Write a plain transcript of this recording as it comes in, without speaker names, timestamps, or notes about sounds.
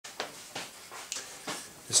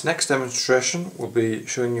This next demonstration will be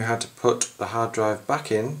showing you how to put the hard drive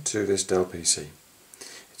back into this Dell PC.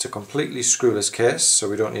 It's a completely screwless case, so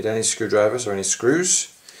we don't need any screwdrivers or any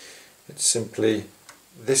screws. It's simply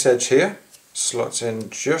this edge here slots in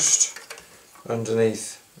just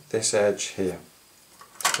underneath this edge here.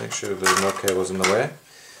 Make sure there's no cables in the way,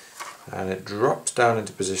 and it drops down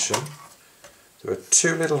into position. There are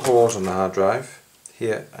two little holes on the hard drive,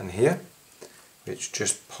 here and here, which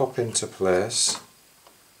just pop into place,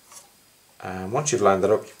 and once you've lined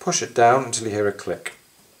that up, you push it down until you hear a click.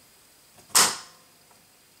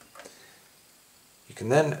 You can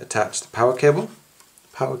then attach the power cable.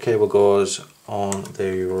 The power cable goes on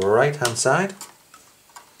the right hand side,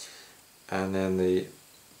 and then the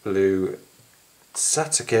blue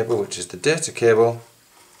SATA cable, which is the data cable,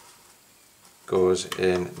 goes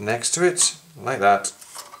in next to it like that,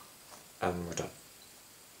 and we're done.